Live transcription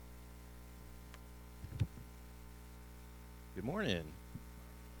Good morning.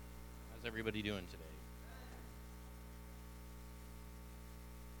 How's everybody doing today?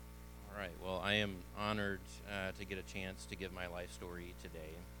 All right. Well, I am honored to get a chance to give my life story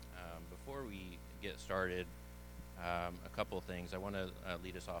today. Before we get started, a couple of things. I want to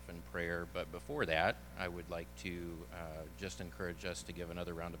lead us off in prayer, but before that, I would like to just encourage us to give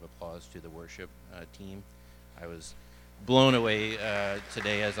another round of applause to the worship team. I was blown away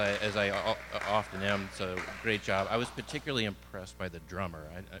today, as I often am. So great job. I was particularly impressed by the drummer.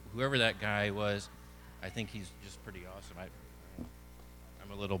 Whoever that guy was, I think he's just pretty awesome.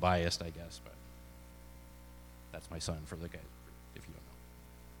 I'm a little biased, I guess, but that's my son for the guy, if you don't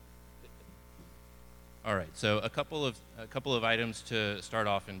know. All right. So a couple of items to start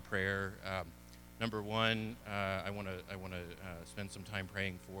off in prayer. Number one, I want to spend some time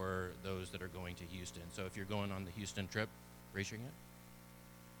praying for those that are going to Houston. So if you're going on the Houston trip, raise your hand.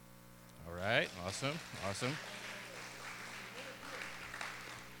 All right, awesome.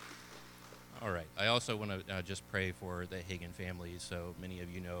 All right. I also want to just pray for the Hagan family. So many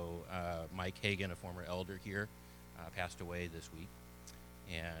of you know Mike Hagan, a former elder here, passed away this week,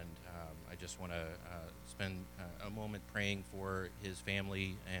 and I just want to spend a moment praying for his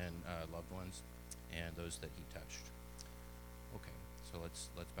family and loved ones and those that he touched. Okay, so let's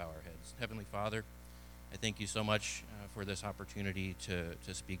bow our heads. Heavenly Father, I thank you so much for this opportunity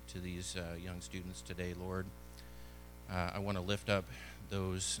to speak to these young students today, Lord. I want to lift up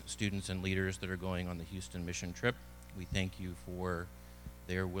those students and leaders that are going on the Houston mission trip. We thank you for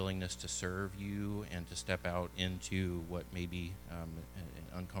their willingness to serve you and to step out into what may be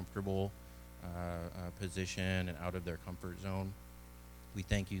an uncomfortable position and out of their comfort zone. We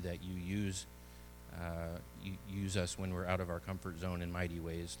thank you that you use us when we're out of our comfort zone in mighty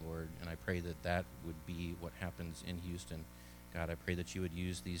ways, Lord, and I pray that that would be what happens in Houston. God, I pray that you would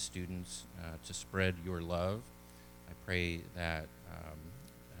use these students to spread your love. I pray that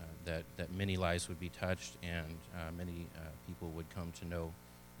that many lives would be touched and many people would come to know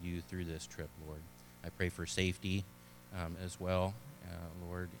you through this trip, Lord. I pray for safety as well,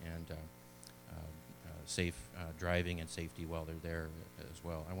 Lord, and safe driving and safety while they're there as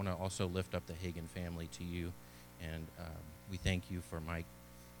well. I want to also lift up the Hagan family to you, and we thank you for Mike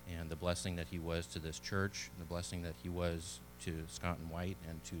and the blessing that he was to this church, the blessing that he was to Scott and White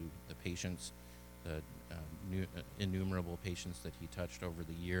and to the patients, the innumerable patients that he touched over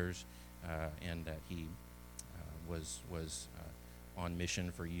the years, and that he was on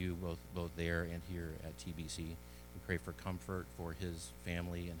mission for you, both there and here at TBC. We pray for comfort for his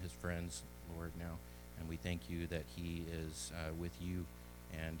family and his friends, Lord, now, and we thank you that he is with you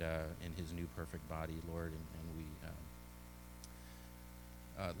and in his new perfect body, Lord, and we.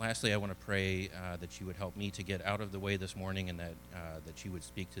 Lastly, I want to pray that you would help me to get out of the way this morning, and that you would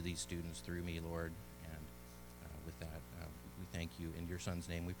speak to these students through me, Lord. And with that, we thank you. In your Son's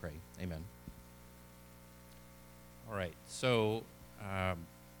name we pray. Amen. All right. So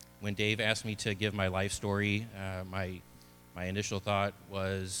when Dave asked me to give my life story, my initial thought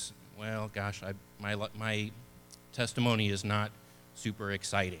was, well, gosh, my testimony is not super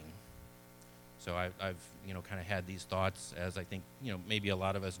exciting. So I've kind of had these thoughts, as I think maybe a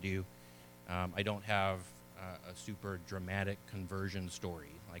lot of us do. I don't have a super dramatic conversion story.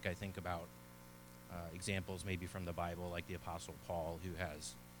 Like I think about examples maybe from the Bible, like the Apostle Paul, who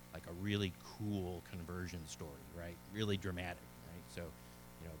has like a really cool conversion story, right? Really dramatic, right? So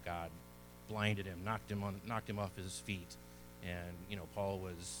God blinded him, knocked him off his feet, and Paul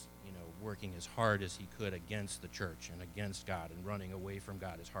was working as hard as he could against the church and against God and running away from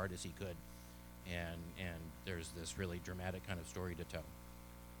God as hard as he could. And there's this really dramatic kind of story to tell.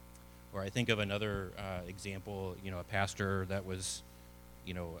 Or I think of another example, a pastor that was,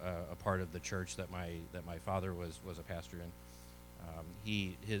 a part of the church that my father was a pastor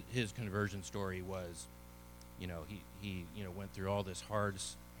in. His conversion story was, he went through all this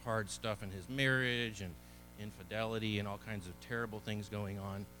hard stuff in his marriage and infidelity and all kinds of terrible things going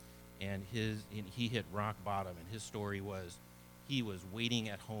on, and he hit rock bottom. And his story was, he was waiting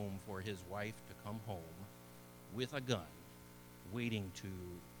at home for his wife to come home with a gun, waiting to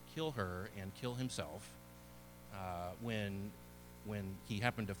kill her and kill himself when he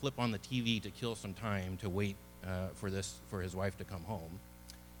happened to flip on the TV to kill some time to wait for his wife to come home.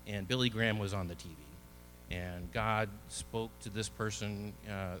 And Billy Graham was on the TV. And God spoke to this person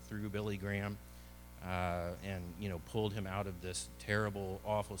through Billy Graham and pulled him out of this terrible,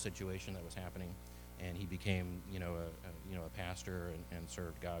 awful situation that was happening. And he became, a pastor and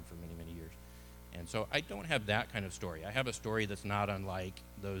served God for many, many years. And so I don't have that kind of story. I have a story that's not unlike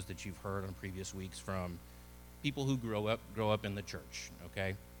those that you've heard on previous weeks from people who grow up in the church.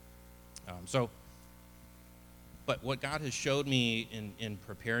 Okay, but what God has showed me in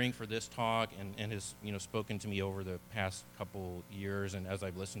preparing for this talk and has spoken to me over the past couple years and as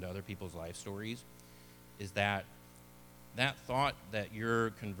I've listened to other people's life stories is that thought that your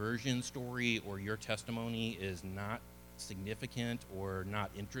conversion story or your testimony is not significant or not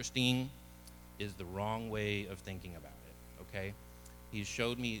interesting is the wrong way of thinking about it, okay? He's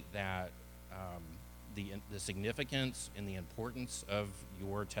showed me that the significance and the importance of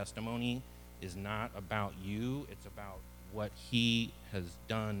your testimony is not about you, it's about what he has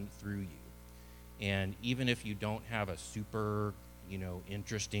done through you. And even if you don't have a super,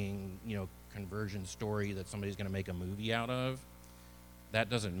 interesting, conversion story that somebody's going to make a movie out of, that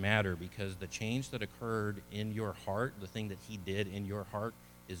doesn't matter because the change that occurred in your heart, the thing that he did in your heart,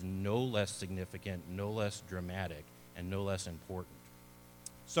 is no less significant, no less dramatic, and no less important.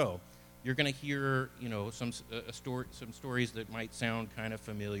 So you're going to hear, some stories that might sound kind of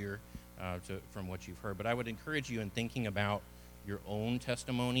familiar from what you've heard. But I would encourage you in thinking about your own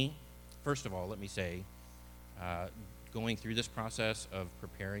testimony. First of all, let me say, going through this process of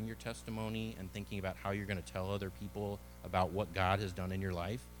preparing your testimony and thinking about how you're going to tell other people about what God has done in your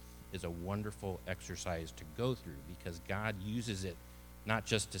life is a wonderful exercise to go through because God uses it not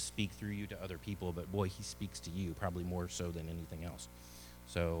just to speak through you to other people, but boy, he speaks to you probably more so than anything else.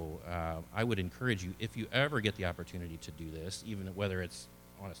 So I would encourage you, if you ever get the opportunity to do this, even whether it's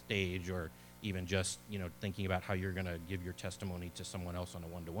on a stage or even just thinking about how you're going to give your testimony to someone else on a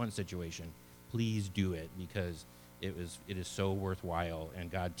one-to-one situation, please do it because it is so worthwhile,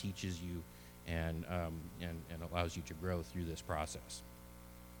 and God teaches you and allows you to grow through this process.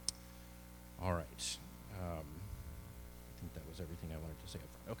 All right. I think that was everything I wanted to say up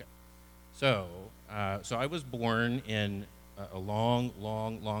front. Okay. So I was born in a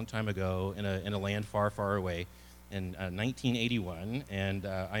long time ago in a land far, far away in 1981, and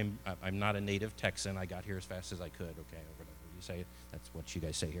I'm not a native Texan. I got here as fast as I could. Okay, or whatever you say. That's what you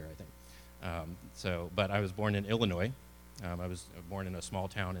guys say here, I think. But I was born in Illinois. I was born in a small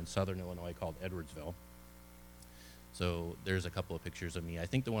town in southern Illinois called Edwardsville. So there's a couple of pictures of me. I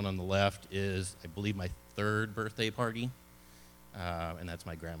think the one on the left is, I believe, my third birthday party, and that's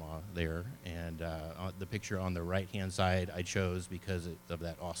my grandma there. And the picture on the right-hand side I chose because of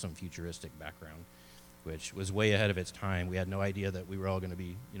that awesome futuristic background, which was way ahead of its time. We had no idea that we were all going to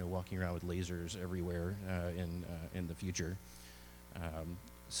be, walking around with lasers everywhere in the future.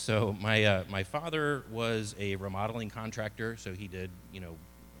 So my father was a remodeling contractor, so he did,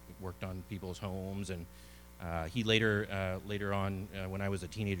 worked on people's homes, and he later on, when I was a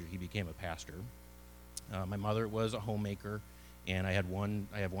teenager, he became a pastor. My mother was a homemaker, and I have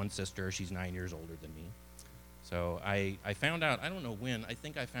one sister. She's 9 years older than me. So I found out, I don't know when, I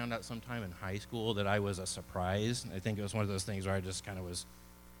think I found out sometime in high school that I was a surprise. I think it was one of those things where I just kind of was,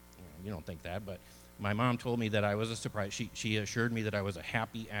 you don't think that, but my mom told me that I was a surprise. She assured me that I was a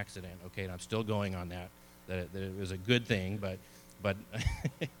happy accident, okay, and I'm still going on that it was a good thing, but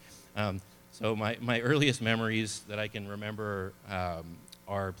so my earliest memories that I can remember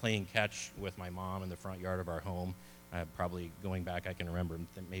are playing catch with my mom in the front yard of our home. Probably going back, I can remember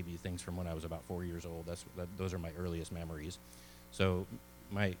maybe things from when I was about 4 years old. Those are my earliest memories. So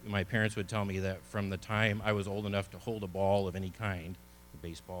my parents would tell me that from the time I was old enough to hold a ball of any kind,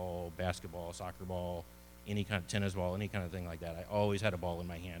 baseball, basketball, soccer ball, any kind of tennis ball, any kind of thing like that, I always had a ball in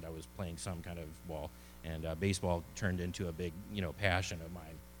my hand. I was playing some kind of ball, and baseball turned into a big, passion of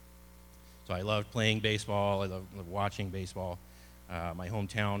mine. So I loved playing baseball. I loved watching baseball. My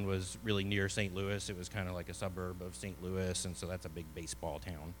hometown was really near St. Louis. It was kind of like a suburb of St. Louis, and so that's a big baseball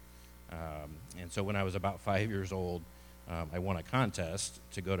town. And so when I was about 5 years old, I won a contest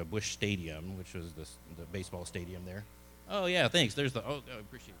to go to Busch Stadium, which was the baseball stadium there. Oh, yeah, thanks. There's I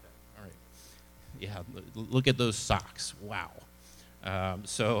appreciate that. All right. Yeah, look at those socks. Wow.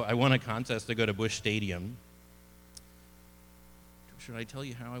 So I won a contest to go to Busch Stadium. Should I tell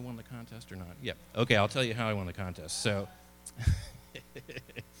you how I won the contest or not? Yeah. Okay, I'll tell you how I won the contest. So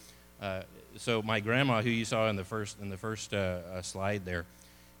so my grandma, who you saw in the first slide there,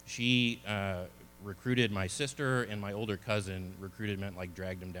 she recruited my sister and my older cousin. Recruited meant like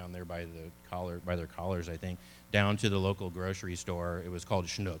dragged them down there by their collars, I think, down to the local grocery store. It was called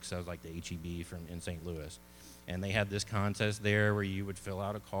Schnucks. That was like the H-E-B in St. Louis. And they had this contest there where you would fill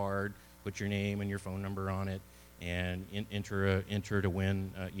out a card, put your name and your phone number on it, and enter to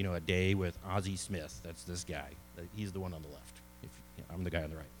win a day with Ozzie Smith. That's this guy. He's the one on the left. I'm the guy on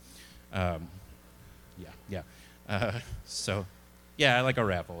the right. So yeah, I like a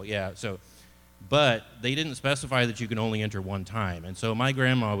raffle. Yeah. So, but they didn't specify that you can only enter one time. And so my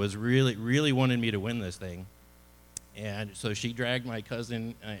grandma was really wanted me to win this thing. And so she dragged my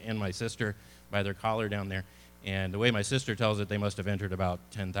cousin and my sister by their collar down there. And the way my sister tells it, they must have entered about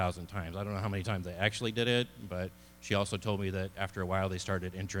 10,000 times. I don't know how many times they actually did it, but she also told me that after a while they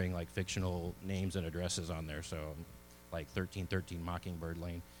started entering like fictional names and addresses on there. So like 1313 Mockingbird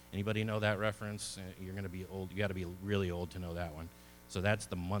Lane. Anybody know that reference? You're going to be old. You got to be really old to know that one. So that's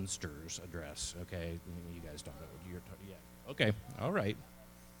the Munsters address, okay? You guys don't know what you're talking. Yeah. Okay. All right.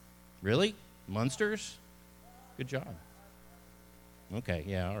 Really? Munsters? Good job. Okay.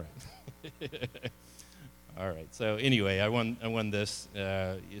 Yeah. All right. All right. So anyway, I won this.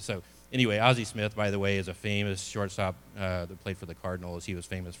 So anyway, Ozzie Smith, by the way, is a famous shortstop that played for the Cardinals. He was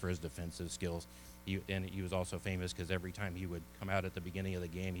famous for his defensive skills. And he was also famous because every time he would come out at the beginning of the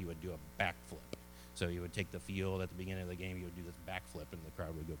game, he would do a backflip. So he would take the field at the beginning of the game, he would do this backflip, and the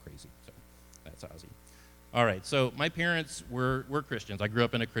crowd would go crazy. So that's Ozzie. All right, so my parents were Christians. I grew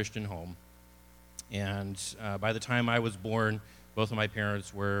up in a Christian home. And by the time I was born, both of my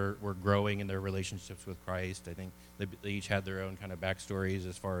parents were growing in their relationships with Christ. I think they each had their own kind of backstories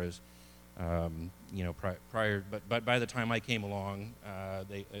as far as, prior. But by the time I came along,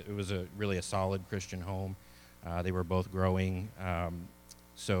 it was really a solid Christian home. They were both growing.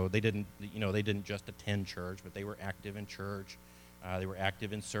 So they didn't just attend church, but they were active in church. They were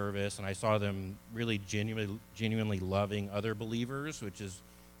active in service, and I saw them really genuinely loving other believers, which is,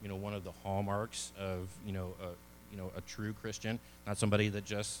 one of the hallmarks of, a true Christian, not somebody that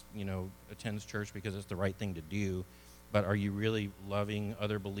just, attends church because it's the right thing to do, but are you really loving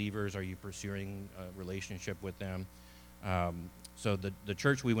other believers? Are you pursuing a relationship with them? So the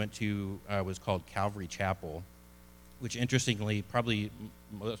church we went to was called Calvary Chapel, which interestingly,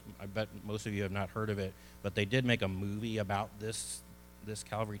 I bet most of you have not heard of it, but they did make a movie about this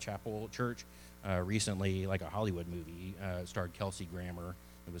Calvary Chapel church recently, like a Hollywood movie. It starred Kelsey Grammer.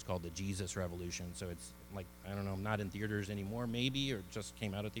 It was called The Jesus Revolution. So it's like, I don't know, not in theaters anymore maybe, or just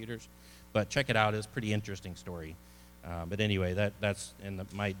came out of theaters. But check it out. It's a pretty interesting story. But anyway,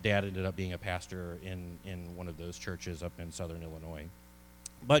 my dad ended up being a pastor in one of those churches up in southern Illinois.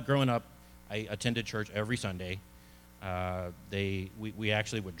 But growing up, I attended church every Sunday. We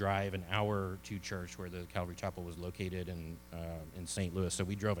actually would drive an hour to church where the Calvary Chapel was located in St. Louis. So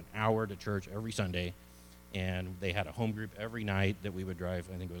we drove an hour to church every Sunday, and they had a home group every night that we would drive.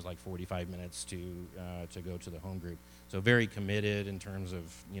 I think it was like 45 minutes to go to the home group. So very committed in terms of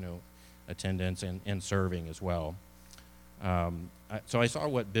attendance and serving as well. So I saw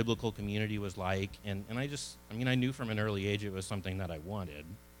what biblical community was like, and I knew from an early age it was something that I wanted,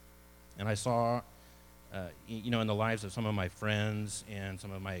 and I saw. In the lives of some of my friends and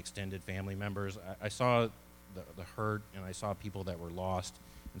some of my extended family members, I saw the hurt, and I saw people that were lost.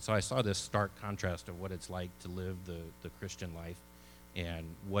 And so I saw this stark contrast of what it's like to live the Christian life and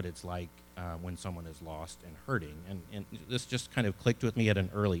what it's like when someone is lost and hurting. And this just kind of clicked with me at an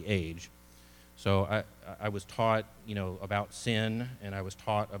early age. So I was taught, about sin, and I was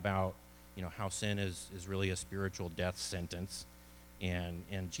taught about, how sin is really a spiritual death sentence.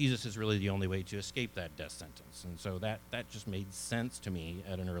 And Jesus is really the only way to escape that death sentence. And so that just made sense to me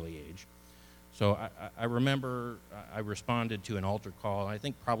at an early age. So I remember I responded to an altar call, I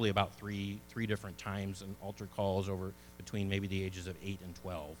think probably about three different times in altar calls over between maybe the ages of 8 and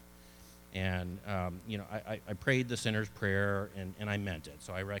 12. And, I prayed the sinner's prayer, and I meant it.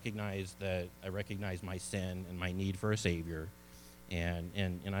 So I recognized my sin and my need for a Savior. And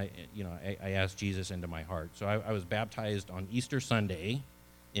I asked Jesus into my heart. So I was baptized on Easter Sunday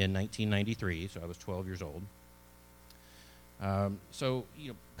in 1993, so I was 12 years old. So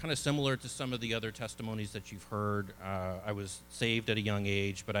kind of similar to some of the other testimonies that you've heard, I was saved at a young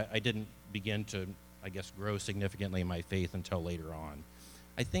age, but I didn't begin to, grow significantly in my faith until later on.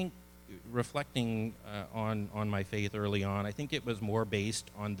 I think reflecting on my faith early on, I think it was more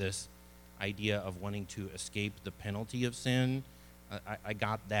based on this idea of wanting to escape the penalty of sin. I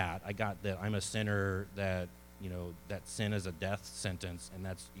got that. I got that I'm a sinner, that sin is a death sentence, and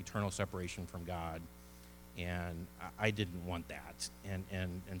that's eternal separation from God. And I didn't want that.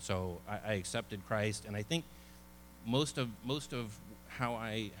 And so I accepted Christ. And I think most of how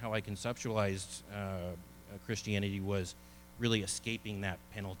I conceptualized Christianity was really escaping that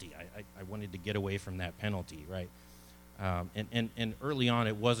penalty. I wanted to get away from that penalty, right? And early on,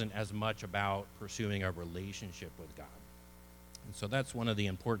 it wasn't as much about pursuing a relationship with God. And so that's one of the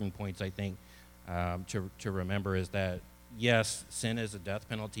important points, I think, to remember, is that, yes, sin is a death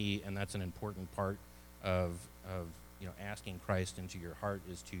penalty, and that's an important part of asking Christ into your heart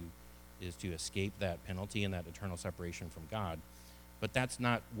is to escape that penalty and that eternal separation from God. But that's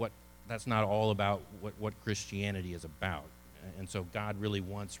not all about what Christianity is about. And so God really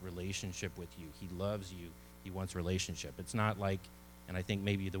wants relationship with you. He loves you. He wants relationship. It's not like, and I think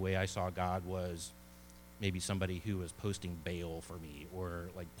maybe the way I saw God was, maybe somebody who was posting bail for me or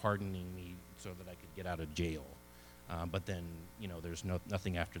like pardoning me so that I could get out of jail. But then, there's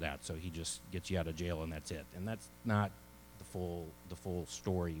nothing after that. So he just gets you out of jail and that's it. And that's not the full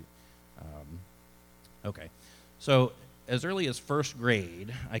story. Okay. So as early as first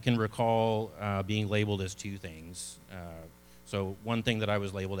grade, I can recall being labeled as two things. So one thing that I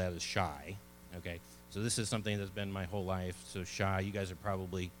was labeled as is shy. Okay. So this is something that's been my whole life. So shy, you guys are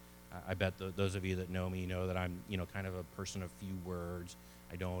probably, I bet those of you that know me know that I'm, kind of a person of few words.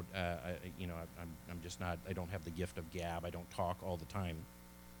 I don't, I'm just not, I don't have the gift of gab. I don't talk all the time.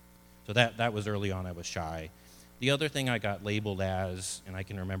 So that was early on, I was shy. The other thing I got labeled as, and I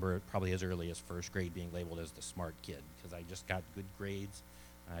can remember it probably as early as first grade being labeled as the smart kid, because I just got good grades.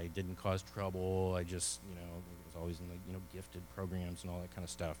 I didn't cause trouble. I just, was always in the, gifted programs and all that kind of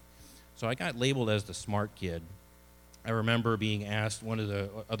stuff. So I got labeled as the smart kid. I remember being asked, one of the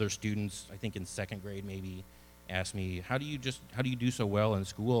other students, I think in second grade maybe, asked me, how do you do so well in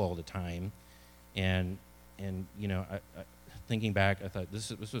school all the time? And I thinking back, I thought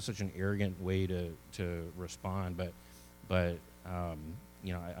this was such an arrogant way to respond, but I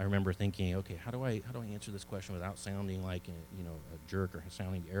remember thinking, okay, how do I answer this question without sounding like a jerk or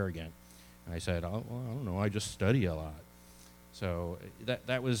sounding arrogant? And I said, oh, well, I don't know, I just study a lot. So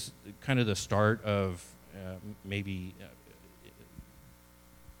that was kind of the start of maybe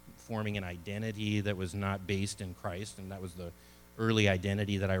forming an identity that was not based in Christ, and that was the early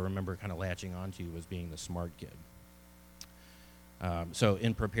identity that I remember kind of latching onto, was being the smart kid. So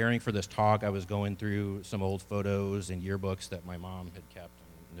in preparing for this talk, I was going through some old photos and yearbooks that my mom had kept,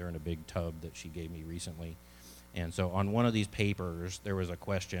 and they're in a big tub that she gave me recently. And so on one of these papers, there was a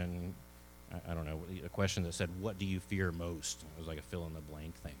question, I don't know, a question that said, what do you fear most? And it was like a fill in the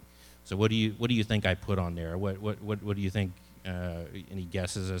blank thing. So what do you think I put on there? What do you think, any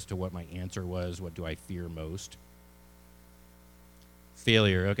guesses as to what my answer was? What do I fear most?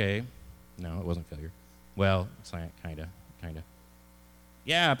 Failure, okay. No, it wasn't failure. Well, it's like, kind of.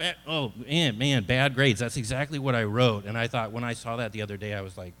 Yeah, man, bad grades. That's exactly what I wrote. And I thought, when I saw that the other day, I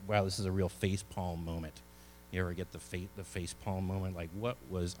was like, wow, this is a real face palm moment. You ever get the face palm moment? Like, what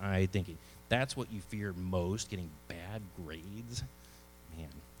was I thinking? That's what you fear most, getting bad grades? Man,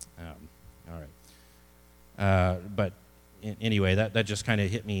 all right. But anyway, that just kind of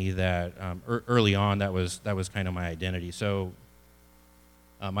hit me that early on, that was kind of my identity. So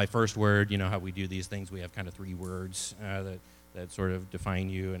my first word, how we do these things, we have kind of three words that sort of define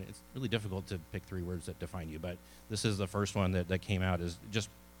you, and it's really difficult to pick three words that define you, but this is the first one that came out, is just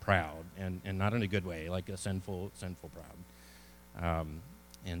proud, and not in a good way, like a sinful proud.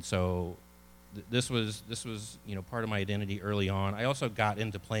 And so this was part of my identity early on. I also got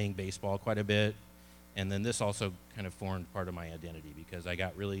into playing baseball quite a bit, and then this also kind of formed part of my identity, because I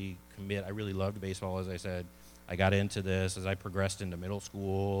got really I really loved baseball, as I said. I got into this as I progressed into middle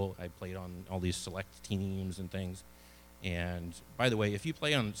school. I played on all these select teams and things. And by the way, if you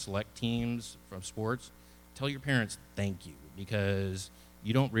play on select teams from sports, tell your parents thank you, because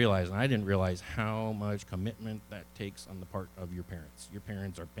you don't realize, and I didn't realize, how much commitment that takes on the part of your parents. Your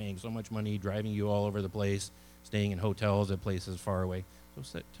parents are paying so much money, driving you all over the place, staying in hotels at places far away.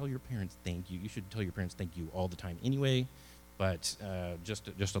 So tell your parents thank you. You should tell your parents thank you all the time anyway, but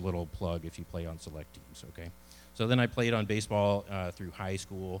just a little plug if you play on select teams, okay? So then I played on baseball through high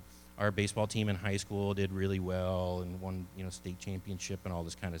school. Our baseball team in high school did really well and won, state championship and all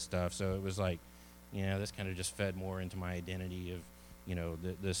this kind of stuff. So it was like, this kind of just fed more into my identity of,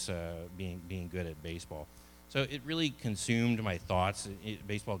 this being good at baseball. So it really consumed my thoughts.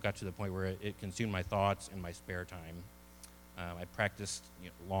 Baseball got to the point where it consumed my thoughts and my spare time. I practiced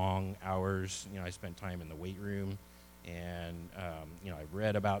long hours. I spent time in the weight room, and I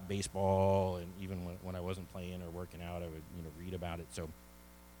read about baseball, and even when I wasn't playing or working out, I would read about it.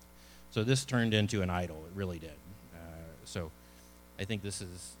 So this turned into an idol. It really did. So I think this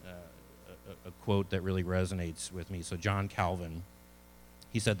is a quote that really resonates with me. So John Calvin,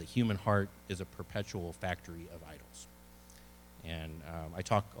 he said, the human heart is a perpetual factory of idols. And I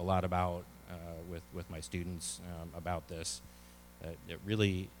talk a lot about, with my students about this, that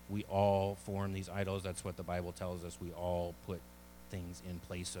really we all form these idols. That's what the Bible tells us. We all put things in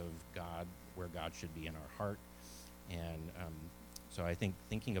place of God, where God should be in our heart. And so I think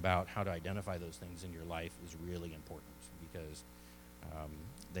thinking about how to identify those things in your life is really important, because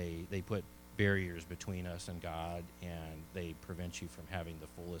they put barriers between us and God, and they prevent you from having the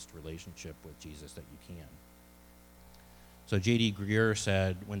fullest relationship with Jesus that you can. So J.D. Greear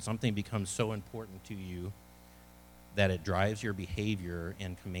said, when something becomes so important to you that it drives your behavior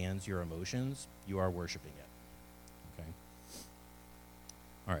and commands your emotions, you are worshiping it. Okay.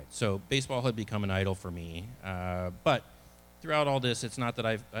 All right, so baseball had become an idol for me, but throughout all this, it's not that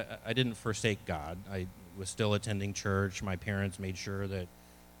I didn't forsake God. I was still attending church. My parents made sure that,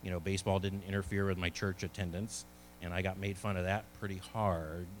 baseball didn't interfere with my church attendance, and I got made fun of that pretty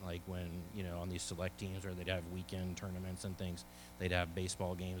hard. Like when, on these select teams where they'd have weekend tournaments and things, they'd have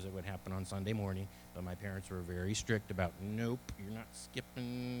baseball games that would happen on Sunday morning. But my parents were very strict about, nope, you're not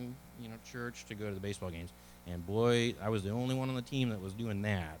skipping, church to go to the baseball games. And boy, I was the only one on the team that was doing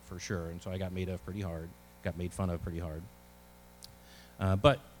that for sure. And so I got made fun of pretty hard.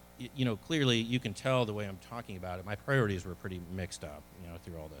 But clearly you can tell the way I'm talking about it, my priorities were pretty mixed up,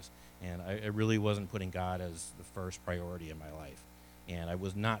 through all this. And I really wasn't putting God as the first priority in my life. And I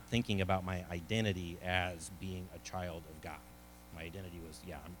was not thinking about my identity as being a child of God. My identity was,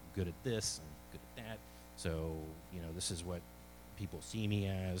 I'm good at this, I'm good at that. So, this is what people see me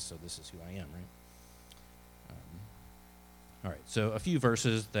as, so this is who I am, right? All right, so a few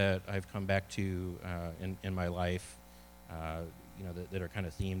verses that I've come back to in my life, that are kind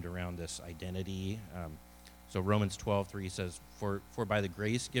of themed around this identity. So Romans 12:3 says, For by the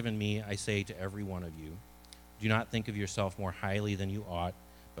grace given me, I say to every one of you, do not think of yourself more highly than you ought,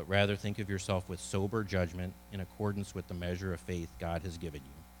 but rather think of yourself with sober judgment in accordance with the measure of faith God has given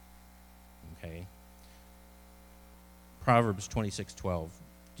you. Okay? Proverbs 26:12,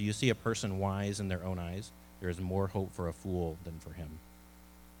 do you see a person wise in their own eyes? There is more hope for a fool than for him.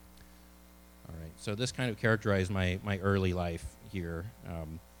 All right, so this kind of characterized my early life here.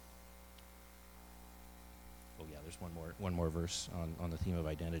 There's one more verse on the theme of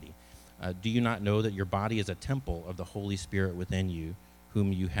identity. Do you not know that your body is a temple of the Holy Spirit within you,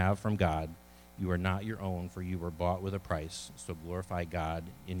 whom you have from God? You are not your own, for you were bought with a price, so glorify God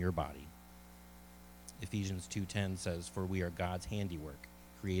in your body. Ephesians 2:10 says, for we are God's handiwork,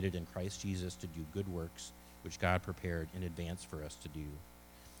 created in Christ Jesus to do good works, which God prepared in advance for us to do.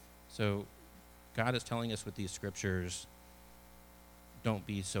 So God is telling us with these scriptures, don't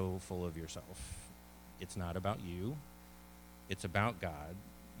be so full of yourself. It's not about you. It's about God.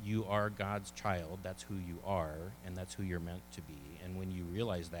 You are God's child. That's who you are, and that's who you're meant to be. And when you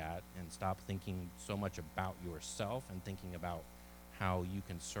realize that and stop thinking so much about yourself and thinking about how you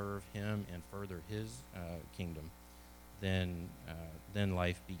can serve him and further his kingdom, then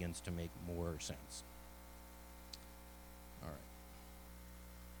life begins to make more sense. All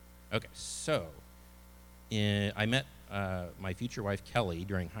right. Okay, so I met my future wife, Kelly,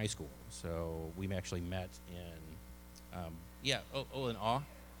 during high school. So we actually met in, in awe.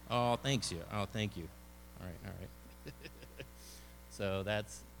 Oh, thanks you. Oh, thank you. All right. So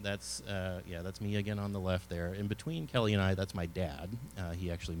that's me again on the left there. In between Kelly and I, that's my dad. He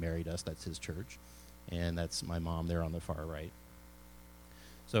actually married us. That's his church. And that's my mom there on the far right.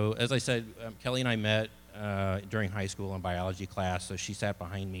 So as I said, Kelly and I met during high school in biology class. So she sat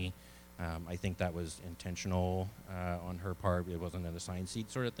behind me. I think that was intentional on her part. It wasn't an assigned seat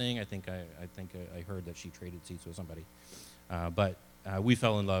sort of thing. I think I heard that she traded seats with somebody. But we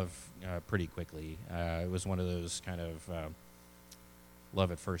fell in love pretty quickly. It was one of those kind of love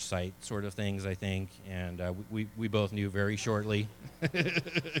at first sight sort of things, I think. And we both knew very shortly.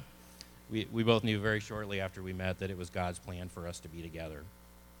 we both knew very shortly after we met that it was God's plan for us to be together.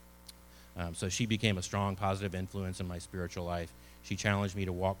 So she became a strong, positive influence in my spiritual life. She challenged me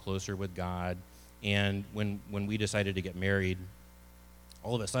to walk closer with God. And when we decided to get married,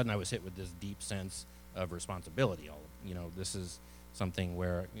 all of a sudden I was hit with this deep sense of responsibility. This is something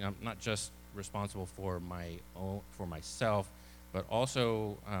where I'm not just responsible for myself, but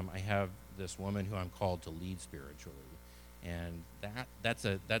also I have this woman who I'm called to lead spiritually. And that's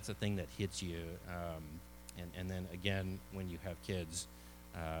a thing that hits you. And then again, when you have kids,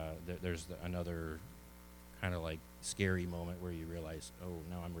 there's another kind of like scary moment where you realize, oh,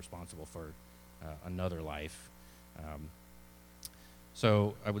 now I'm responsible for another life.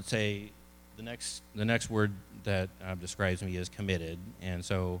 So I would say the next word that describes me is committed, and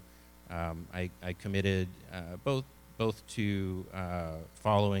so I committed both to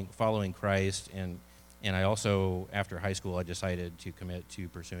following Christ, and I also, after high school, I decided to commit to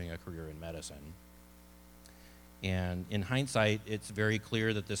pursuing a career in medicine. And in hindsight, it's very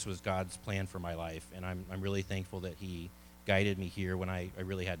clear that this was God's plan for my life, and I'm really thankful that he guided me here when I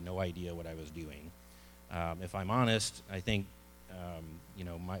really had no idea what I was doing. If I'm honest, I think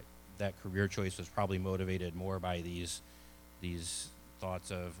that career choice was probably motivated more by these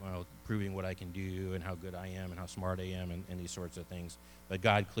thoughts of proving what I can do and how good I am and how smart I am and these sorts of things. But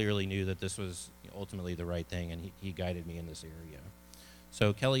God clearly knew that this was ultimately the right thing, and he guided me in this area.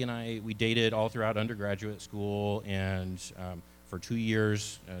 So Kelly and I, we dated all throughout undergraduate school, and for 2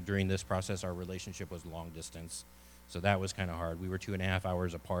 years during this process, our relationship was long distance. So that was kind of hard. We were 2.5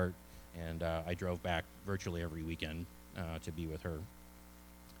 hours apart, and I drove back virtually every weekend to be with her.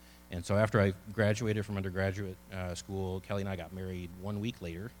 And so after I graduated from undergraduate school, Kelly and I got married 1 week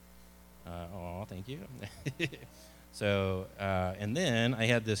later. Thank you. So, and then I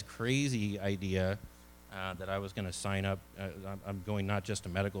had this crazy idea that I was going to sign up. I'm going not just to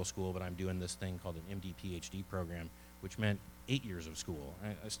medical school, but I'm doing this thing called an MD PhD program, which meant 8 years of school.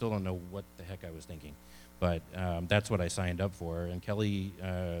 I still don't know what the heck I was thinking, but that's what I signed up for. And Kelly,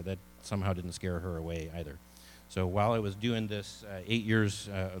 that somehow didn't scare her away either. So while I was doing this 8 years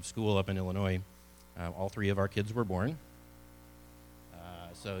of school up in Illinois, all 3 of our kids were born.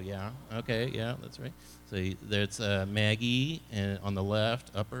 So yeah, okay, yeah, that's right. So there's Maggie on the left,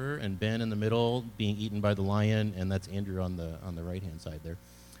 upper, and Ben in the middle, being eaten by the lion, and that's Andrew on the right-hand side there.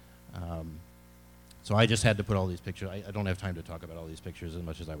 So I just had to put all these pictures. I don't have time to talk about all these pictures as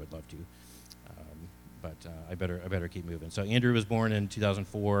much as I would love to, but I better keep moving. So Andrew was born in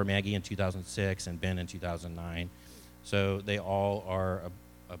 2004, Maggie in 2006, and Ben in 2009. So they all are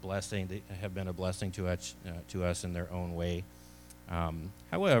a blessing. They have been a blessing to us in their own way.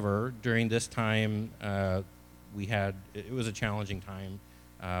 However, during this time, it was a challenging time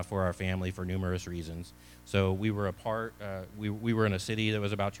for our family for numerous reasons. So we were apart. We were in a city that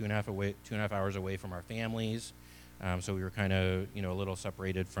was about 2.5 hours away from our families. So we were kind of, a little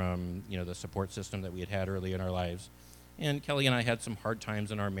separated from, the support system that we had early in our lives. And Kelly and I had some hard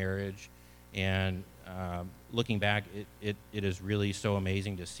times in our marriage. And looking back, it is really so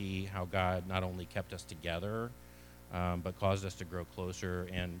amazing to see how God not only kept us together, but caused us to grow closer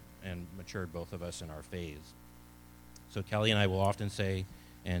and matured both of us in our faith. So Kelly and I will often say,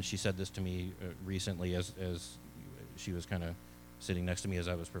 and she said this to me recently as she was kind of sitting next to me as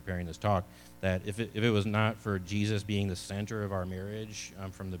I was preparing this talk, that if it was not for Jesus being the center of our marriage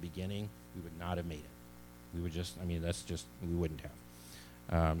from the beginning, we would not have made it. We would we wouldn't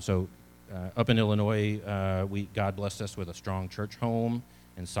have. So up in Illinois, God blessed us with a strong church home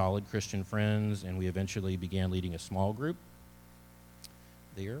and solid Christian friends, and we eventually began leading a small group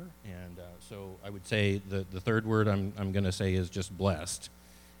there. And so I would say the third word I'm going to say is just blessed.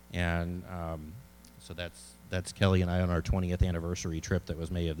 And so that's Kelly and I on our 20th anniversary trip that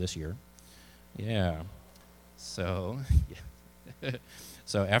was May of this year. Yeah. So yeah.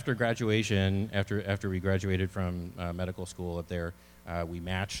 So after graduation, after we graduated from medical school up there, we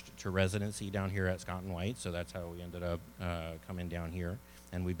matched to residency down here at Scott & White. So that's how we ended up coming down here.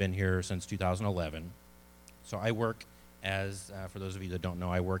 And we've been here since 2011. So I work as, for those of you that don't know,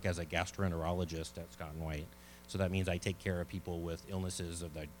 I work as a gastroenterologist at Scott & White. So that means I take care of people with illnesses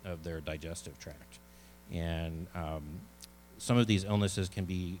of their digestive tract. And some of these illnesses can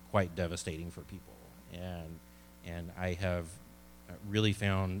be quite devastating for people. And I have really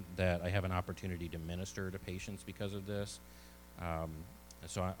found that I have an opportunity to minister to patients because of this.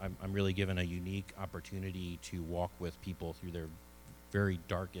 So I'm really given a unique opportunity to walk with people through their very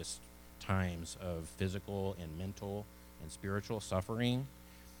darkest times of physical and mental and spiritual suffering.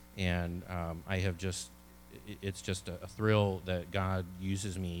 And it's just a thrill that God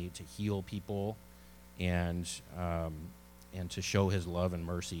uses me to heal people and to show his love and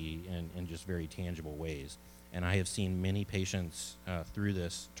mercy in just very tangible ways. And I have seen many patients through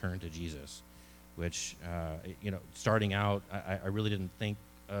this turn to Jesus, which, starting out, I really didn't think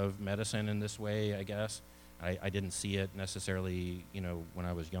of medicine in this way, I guess. I didn't see it necessarily, when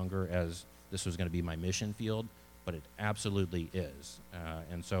I was younger as this was going to be my mission field, but it absolutely is.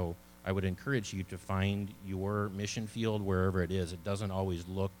 And so I would encourage you to find your mission field wherever it is. It doesn't always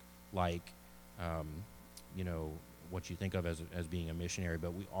look like, what you think of as being a missionary,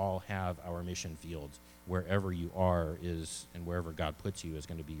 but we all have our mission fields. Wherever you are is, and wherever God puts you is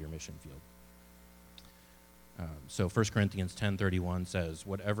going to be your mission field. So 1 Corinthians 10:31 says,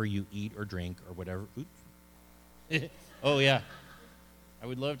 whatever you eat or drink or whatever, oh yeah. I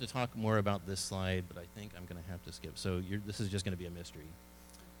would love to talk more about this slide, but I think I'm going to have to skip. So this is just going to be a mystery.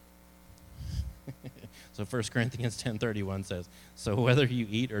 So 1 Corinthians 10:31 says, so whether you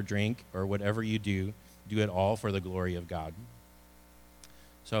eat or drink or whatever you do it all for the glory of God.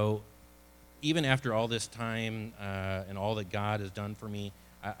 So even after all this time and all that God has done for me,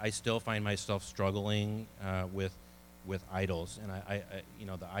 I still find myself struggling with idols. And I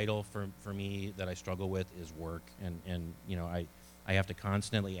the idol for me that I struggle with is work. And I have to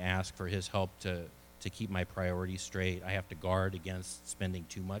constantly ask for his help to keep my priorities straight. I have to guard against spending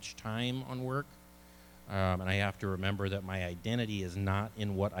too much time on work. And I have to remember that my identity is not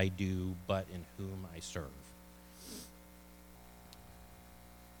in what I do, but in whom I serve.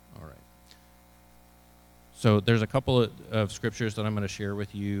 All right. So there's a couple of scriptures that I'm going to share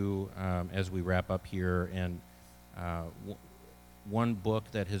with you as we wrap up here. And One book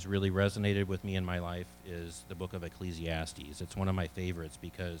that has really resonated with me in my life is the book of Ecclesiastes. It's one of my favorites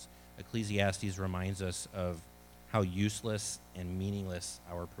because Ecclesiastes reminds us of how useless and meaningless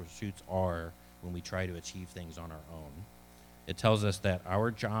our pursuits are when we try to achieve things on our own. It tells us that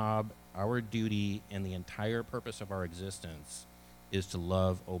our job, our duty, and the entire purpose of our existence is to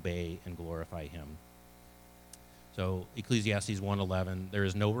love, obey, and glorify Him. So Ecclesiastes 1:11, there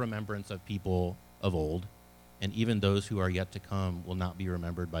is no remembrance of people of old, and even those who are yet to come will not be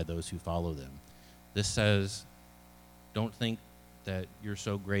remembered by those who follow them. This says, don't think that you're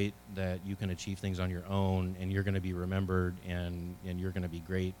so great that you can achieve things on your own and you're going to be remembered and you're going to be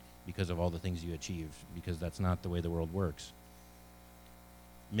great because of all the things you achieved, because that's not the way the world works.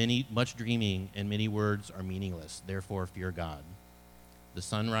 Much dreaming and many words are meaningless, therefore fear God. The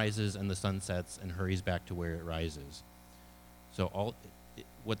sun rises and the sun sets and hurries back to where it rises. So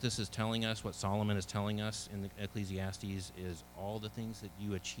what this is telling us, what Solomon is telling us in the Ecclesiastes, is all the things that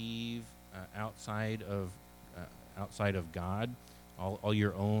you achieve outside of God, all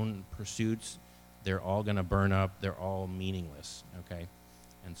your own pursuits, they're all going to burn up. They're all meaningless. Okay,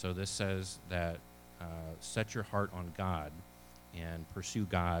 and so this says that set your heart on God and pursue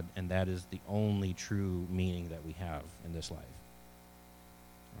God, and that is the only true meaning that we have in this life.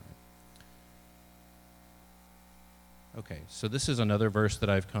 Okay, so this is another verse that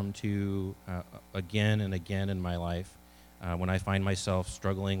I've come to again and again in my life. When I find myself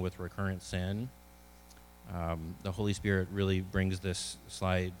struggling with recurrent sin, the Holy Spirit really brings this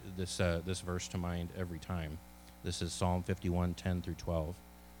verse to mind every time. This is Psalm 51:10 through 12,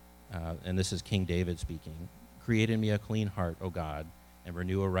 and this is King David speaking. Create in me a clean heart, O God, and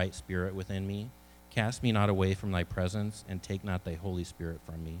renew a right spirit within me. Cast me not away from thy presence, and take not thy Holy Spirit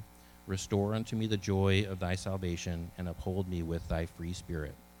from me. Restore unto me the joy of thy salvation, and uphold me with thy free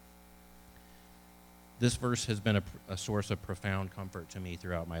spirit. This verse has been a source of profound comfort to me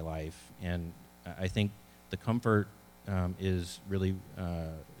throughout my life, and I think the comfort is really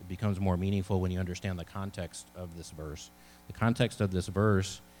becomes more meaningful when you understand the context of this verse. The context of this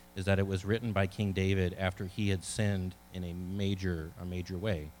verse is that it was written by King David after he had sinned in a major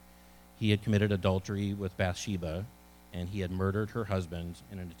way. He had committed adultery with Bathsheba, and he had murdered her husband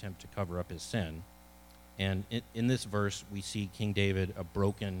in an attempt to cover up his sin. And in this verse, we see King David, a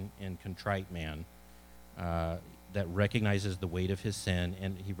broken and contrite man that recognizes the weight of his sin,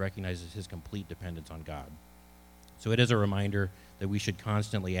 and he recognizes his complete dependence on God. So it is a reminder that we should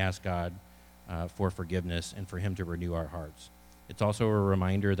constantly ask God for forgiveness and for him to renew our hearts. It's also a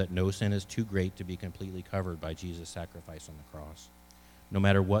reminder that no sin is too great to be completely covered by Jesus' sacrifice on the cross. No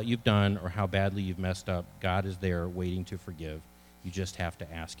matter what you've done or how badly you've messed up, God is there waiting to forgive. You just have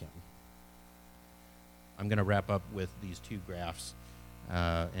to ask him. I'm going to wrap up with these two graphs,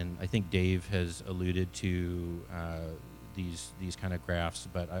 and I think Dave has alluded to these kind of graphs,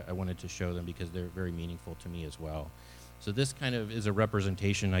 but I wanted to show them because they're very meaningful to me as well. So this kind of is a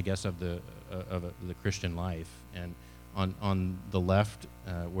representation, I guess, of the Christian life. And on the left,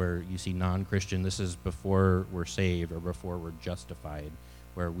 where you see non-Christian, this is before we're saved or before we're justified,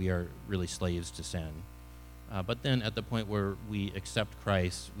 where we are really slaves to sin. But then at the point where we accept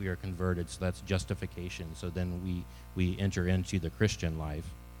Christ, we are converted, so that's justification. So then we enter into the Christian life.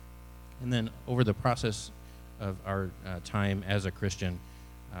 And then over the process of our time as a Christian,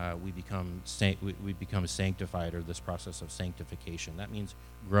 we become sanctified, or this process of sanctification. That means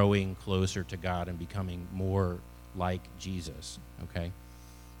growing closer to God and becoming more like Jesus. Okay,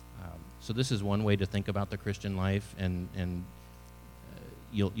 so this is one way to think about the Christian life, and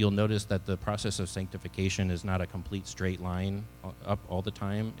you'll notice that the process of sanctification is not a complete straight line up all the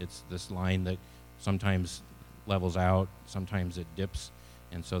time. It's this line that sometimes levels out, sometimes it dips,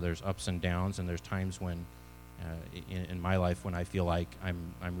 and so there's ups and downs. And there's times when in my life when I feel like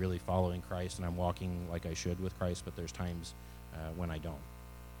I'm really following Christ and I'm walking like I should with Christ, but there's times when I don't.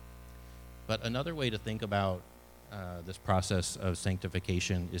 But another way to think about this process of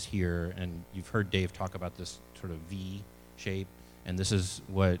sanctification is here, and you've heard Dave talk about this sort of V shape, and this is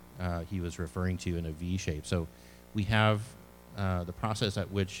what he was referring to in a V shape. So we have the process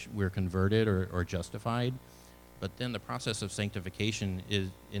at which we're converted or justified, but then the process of sanctification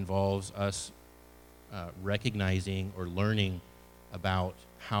involves us recognizing or learning about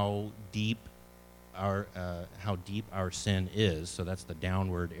how deep our sin is. So that's the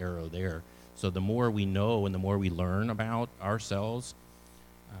downward arrow there. So the more we know and the more we learn about ourselves,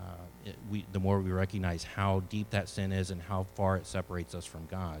 the more we recognize how deep that sin is and how far it separates us from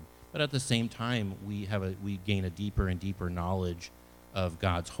God. But at the same time, we gain a deeper and deeper knowledge of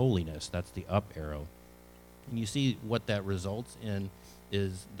God's holiness. That's the up arrow. And you see what that results in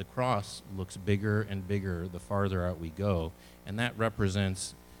is the cross looks bigger and bigger the farther out we go. And that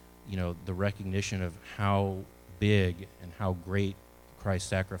represents, the recognition of how big and how great Christ's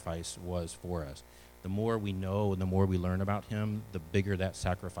sacrifice was for us. The more we know and the more we learn about him, the bigger that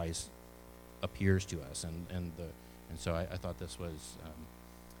sacrifice appears to us. And so I thought this was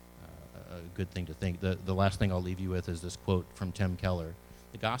a good thing to think. The last thing I'll leave you with is this quote from Tim Keller.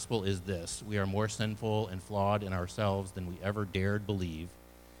 The gospel is this: we are more sinful and flawed in ourselves than we ever dared believe,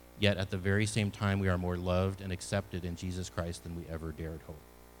 yet at the very same time we are more loved and accepted in Jesus Christ than we ever dared hope.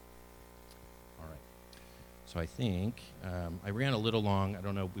 All right. So I think I ran a little long. I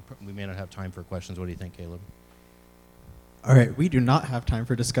don't know. We may not have time for questions. What do you think, Caleb? All right, we do not have time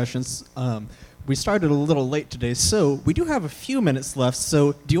for discussions. We started a little late today, so we do have a few minutes left.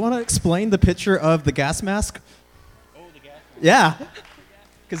 So do you want to explain the picture of the gas mask? Oh, the gas mask. Yeah,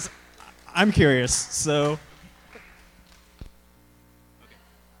 because I'm curious, so.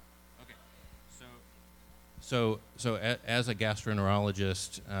 Okay. So as a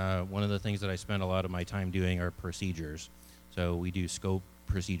gastroenterologist, one of the things that I spend a lot of my time doing are procedures. So we do scope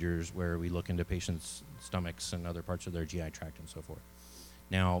procedures where we look into patients' stomachs and other parts of their GI tract and so forth.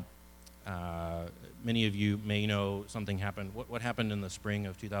 Now, many of you may know something happened. What happened in the spring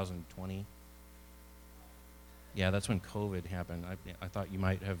of 2020? Yeah, that's when COVID happened. I thought you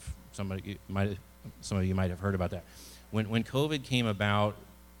might have some of you might have heard about that. When COVID came about,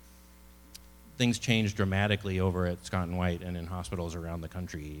 things changed dramatically over at Scott and White and in hospitals around the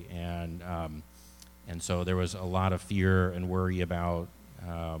country, and so there was a lot of fear and worry about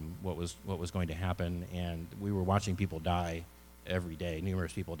what was going to happen, and we were watching people die every day.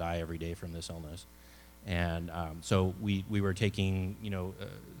 Numerous people die every day from this illness, and so we were taking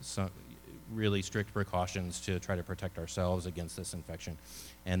some really strict precautions to try to protect ourselves against this infection.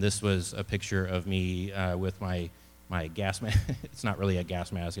 And this was a picture of me with my gas mask. It's not really a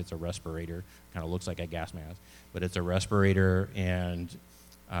gas mask, it's a respirator. Kind of looks like a gas mask, but it's a respirator. And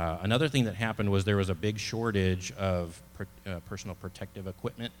another thing that happened was there was a big shortage of personal protective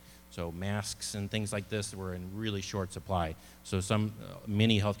equipment. So masks and things like this were in really short supply. So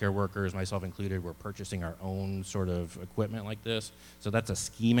many healthcare workers, myself included, were purchasing our own sort of equipment like this. So that's a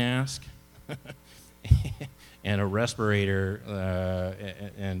ski mask and a respirator.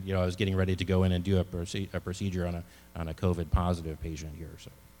 And I was getting ready to go in and do a procedure on a COVID positive patient here. So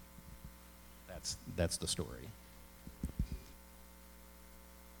that's the story.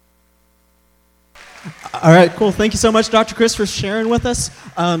 All right, cool. Thank you so much, Dr. Chris, for sharing with us.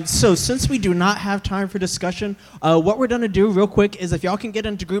 So since we do not have time for discussion, what we're going to do real quick is if y'all can get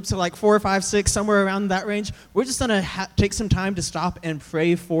into groups of like 4 or 5, 6, somewhere around that range, we're just going to take some time to stop and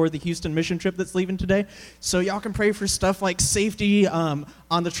pray for the Houston mission trip that's leaving today. So y'all can pray for stuff like safety on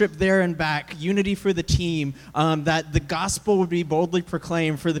the trip there and back, unity for the team, that the gospel would be boldly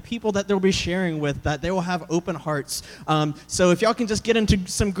proclaimed for the people that they'll be sharing with, that they will have open hearts. So if y'all can just get into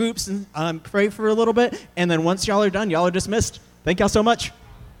some groups and pray for a little bit, and then once y'all are done, y'all are dismissed. Thank y'all so much.